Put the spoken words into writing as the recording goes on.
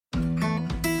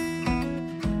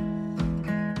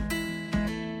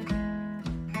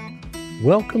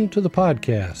Welcome to the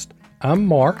podcast. I'm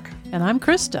Mark. And I'm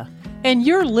Krista. And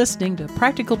you're listening to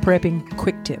Practical Prepping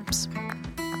Quick Tips.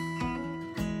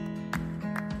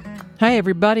 Hi,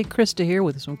 everybody. Krista here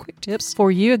with some quick tips for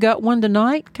you. I got one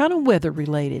tonight, kind of weather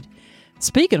related.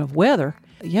 Speaking of weather,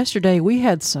 yesterday we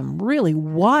had some really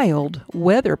wild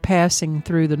weather passing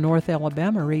through the North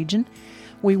Alabama region.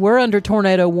 We were under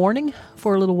tornado warning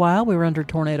for a little while. We were under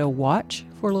tornado watch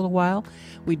for a little while.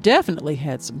 We definitely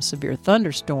had some severe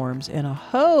thunderstorms and a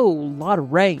whole lot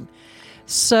of rain.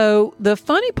 So the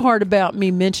funny part about me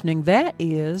mentioning that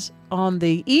is on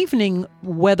the evening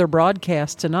weather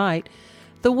broadcast tonight,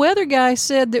 the weather guy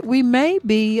said that we may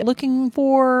be looking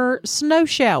for snow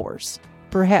showers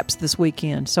perhaps this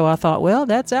weekend. So I thought, well,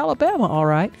 that's Alabama, all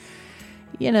right.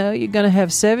 You know, you're going to have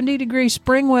 70-degree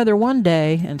spring weather one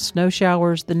day and snow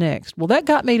showers the next. Well, that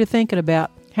got me to thinking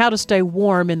about how to stay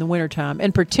warm in the wintertime,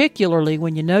 and particularly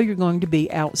when you know you're going to be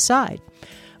outside. I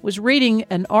was reading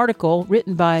an article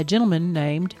written by a gentleman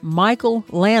named Michael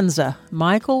Lanza.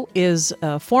 Michael is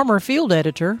a former field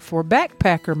editor for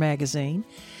Backpacker magazine.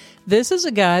 This is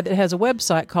a guy that has a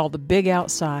website called The Big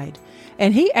Outside,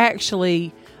 and he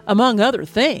actually, among other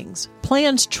things,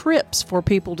 plans trips for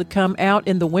people to come out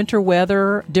in the winter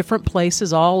weather, different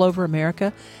places all over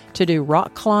America, to do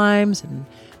rock climbs and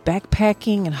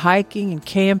backpacking and hiking and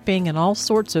camping and all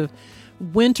sorts of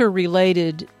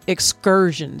winter-related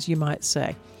excursions, you might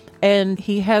say. And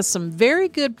he has some very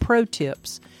good pro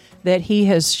tips that he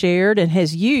has shared and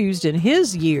has used in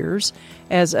his years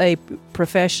as a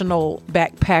professional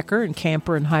backpacker and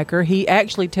camper and hiker. He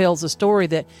actually tells a story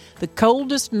that the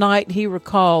coldest night he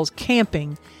recalls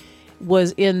camping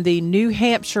was in the New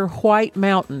Hampshire White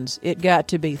Mountains. It got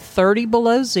to be 30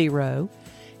 below zero,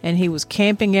 and he was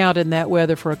camping out in that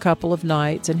weather for a couple of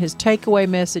nights. And his takeaway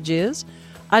message is,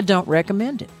 I don't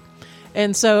recommend it.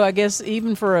 And so I guess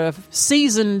even for a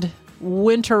seasoned,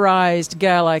 winterized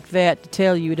guy like that to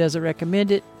tell you he doesn't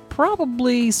recommend it,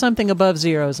 probably something above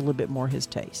zero is a little bit more his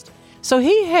taste. So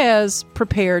he has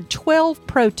prepared 12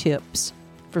 pro tips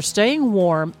for staying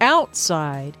warm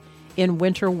outside in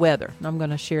winter weather. And I'm going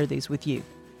to share these with you.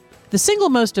 The single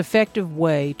most effective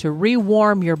way to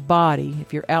rewarm your body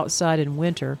if you're outside in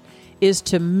winter is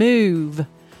to move.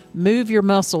 Move your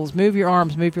muscles, move your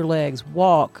arms, move your legs,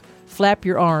 walk, flap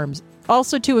your arms.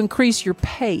 Also to increase your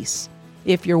pace.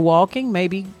 If you're walking,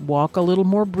 maybe walk a little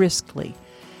more briskly.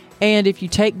 And if you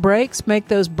take breaks, make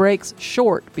those breaks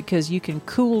short because you can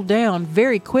cool down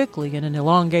very quickly in an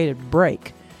elongated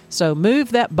break. So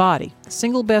move that body.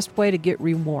 Single best way to get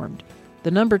rewarmed.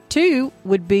 The number 2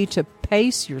 would be to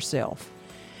pace yourself.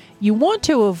 You want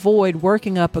to avoid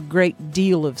working up a great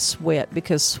deal of sweat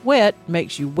because sweat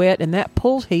makes you wet and that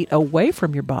pulls heat away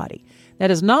from your body.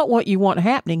 That is not what you want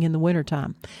happening in the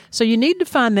wintertime. So you need to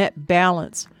find that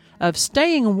balance of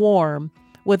staying warm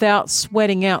without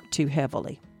sweating out too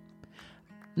heavily.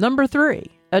 Number 3,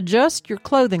 adjust your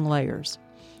clothing layers.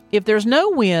 If there's no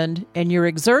wind and you're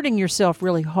exerting yourself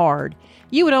really hard,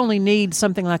 you would only need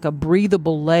something like a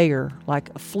breathable layer, like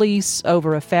a fleece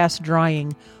over a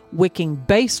fast-drying, wicking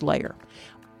base layer.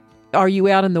 Are you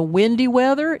out in the windy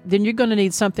weather? Then you're going to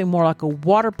need something more like a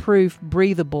waterproof,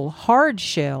 breathable, hard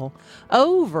shell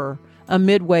over a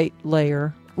mid-weight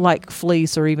layer like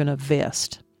fleece or even a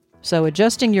vest. So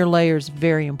adjusting your layers is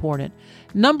very important.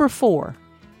 Number 4,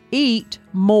 eat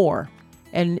more.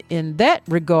 And in that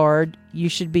regard, you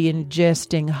should be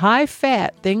ingesting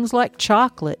high-fat things like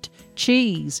chocolate,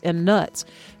 cheese, and nuts,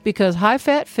 because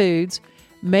high-fat foods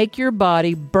make your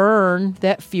body burn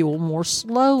that fuel more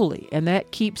slowly, and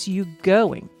that keeps you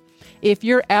going. If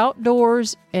you're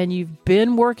outdoors and you've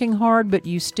been working hard but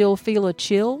you still feel a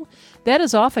chill, that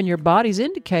is often your body's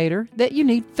indicator that you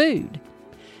need food.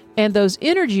 And those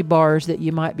energy bars that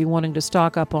you might be wanting to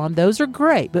stock up on, those are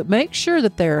great, but make sure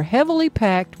that they're heavily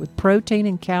packed with protein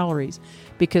and calories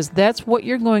because that's what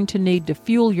you're going to need to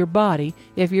fuel your body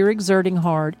if you're exerting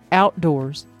hard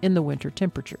outdoors in the winter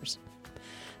temperatures.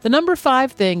 The number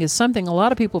 5 thing is something a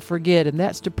lot of people forget, and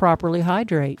that's to properly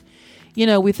hydrate. You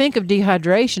know, we think of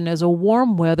dehydration as a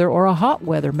warm weather or a hot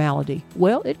weather malady.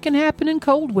 Well, it can happen in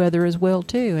cold weather as well,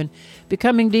 too. And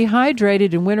becoming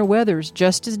dehydrated in winter weather is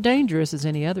just as dangerous as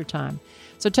any other time.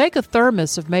 So take a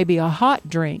thermos of maybe a hot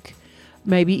drink,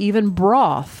 maybe even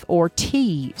broth or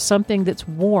tea, something that's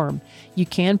warm. You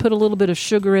can put a little bit of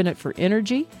sugar in it for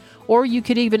energy, or you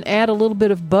could even add a little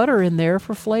bit of butter in there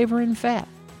for flavor and fat.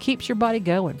 Keeps your body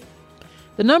going.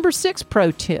 The number 6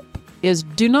 pro tip is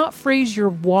do not freeze your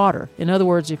water. In other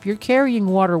words, if you're carrying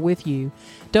water with you,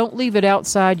 don't leave it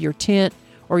outside your tent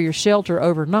or your shelter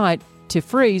overnight to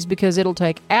freeze because it'll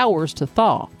take hours to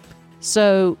thaw.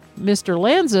 So Mr.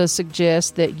 Lanza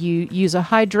suggests that you use a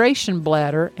hydration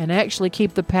bladder and actually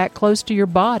keep the pack close to your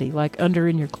body, like under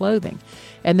in your clothing.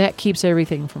 And that keeps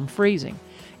everything from freezing.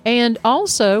 And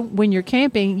also, when you're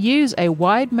camping, use a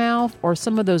wide mouth or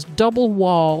some of those double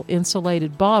wall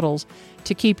insulated bottles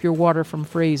to keep your water from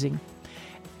freezing.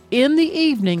 In the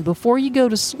evening, before you go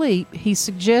to sleep, he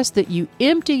suggests that you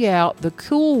empty out the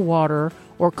cool water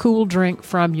or cool drink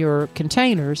from your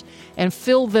containers and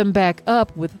fill them back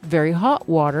up with very hot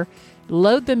water,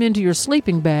 load them into your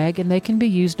sleeping bag, and they can be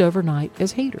used overnight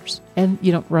as heaters. And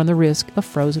you don't run the risk of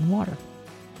frozen water.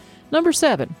 Number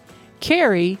 7,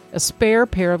 carry a spare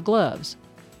pair of gloves.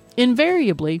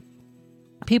 Invariably,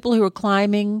 people who are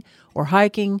climbing or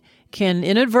hiking can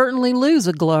inadvertently lose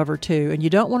a glove or two, and you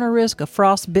don't want to risk a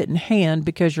frostbitten hand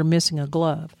because you're missing a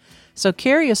glove. So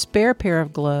carry a spare pair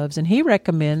of gloves, and he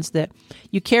recommends that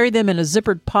you carry them in a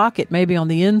zippered pocket, maybe on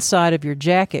the inside of your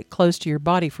jacket, close to your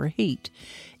body for heat.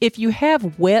 If you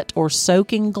have wet or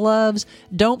soaking gloves,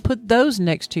 don't put those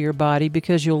next to your body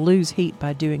because you'll lose heat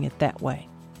by doing it that way.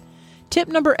 Tip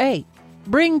number 8,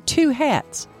 bring 2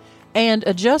 hats and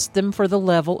adjust them for the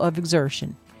level of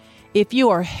exertion. If you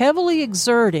are heavily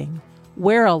exerting,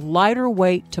 wear a lighter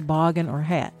weight toboggan or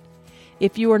hat.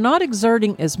 If you are not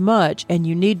exerting as much and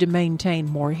you need to maintain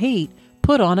more heat,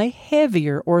 put on a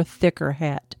heavier or thicker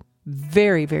hat.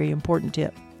 Very, very important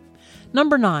tip.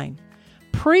 Number 9,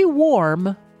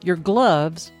 pre-warm your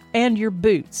gloves and your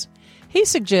boots. He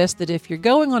suggests that if you're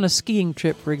going on a skiing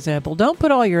trip, for example, don't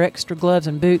put all your extra gloves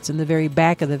and boots in the very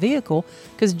back of the vehicle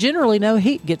because generally no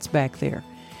heat gets back there.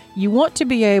 You want to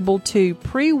be able to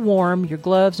pre-warm your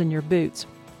gloves and your boots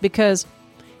because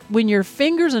when your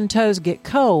fingers and toes get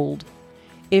cold,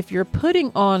 if you're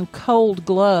putting on cold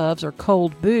gloves or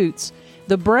cold boots,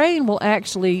 the brain will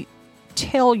actually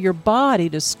tell your body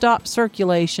to stop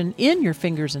circulation in your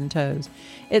fingers and toes.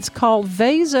 It's called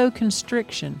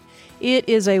vasoconstriction. It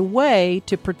is a way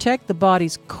to protect the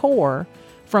body's core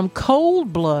from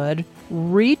cold blood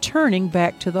returning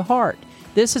back to the heart.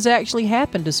 This has actually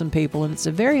happened to some people, and it's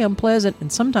a very unpleasant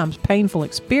and sometimes painful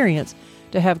experience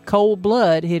to have cold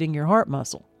blood hitting your heart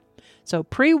muscle. So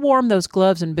pre-warm those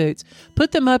gloves and boots.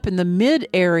 Put them up in the mid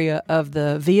area of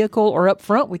the vehicle or up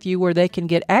front with you where they can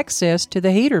get access to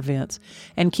the heater vents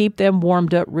and keep them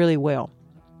warmed up really well.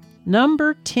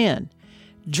 Number 10,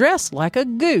 dress like a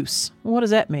goose. What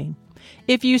does that mean?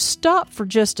 If you stop for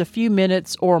just a few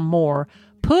minutes or more,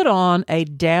 put on a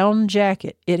down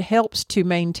jacket. It helps to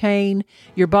maintain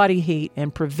your body heat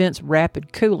and prevents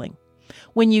rapid cooling.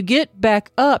 When you get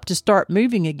back up to start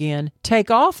moving again, take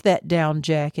off that down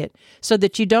jacket so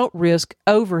that you don't risk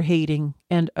overheating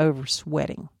and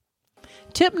oversweating.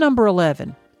 Tip number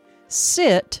 11,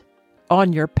 sit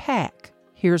on your pack.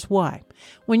 Here's why.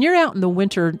 When you're out in the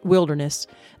winter wilderness,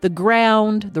 the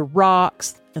ground, the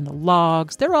rocks, and the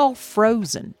logs, they're all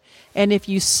frozen. And if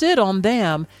you sit on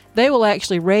them, they will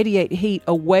actually radiate heat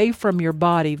away from your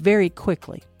body very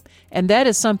quickly. And that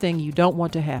is something you don't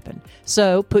want to happen.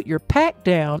 So put your pack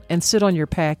down and sit on your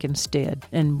pack instead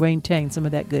and maintain some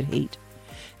of that good heat.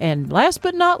 And last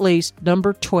but not least,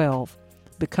 number 12,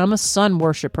 become a sun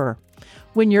worshiper.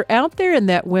 When you're out there in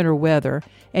that winter weather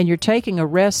and you're taking a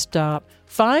rest stop,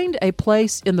 find a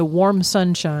place in the warm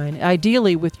sunshine,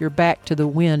 ideally with your back to the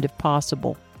wind if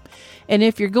possible. And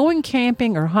if you're going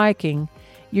camping or hiking,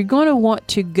 you're going to want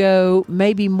to go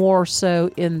maybe more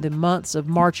so in the months of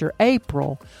March or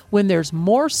April when there's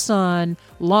more sun,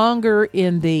 longer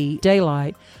in the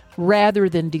daylight, rather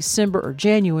than December or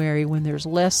January when there's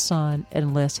less sun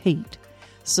and less heat.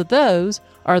 So those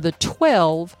are the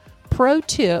 12 pro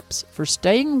tips for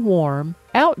staying warm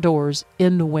outdoors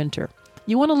in the winter.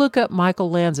 You want to look up Michael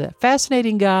Lanza.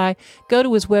 Fascinating guy. Go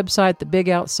to his website, The Big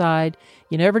Outside.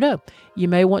 You never know. You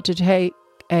may want to take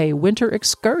a winter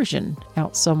excursion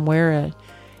out somewhere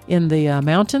in the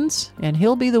mountains, and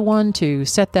he'll be the one to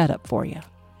set that up for you.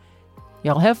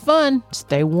 Y'all have fun.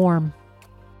 Stay warm.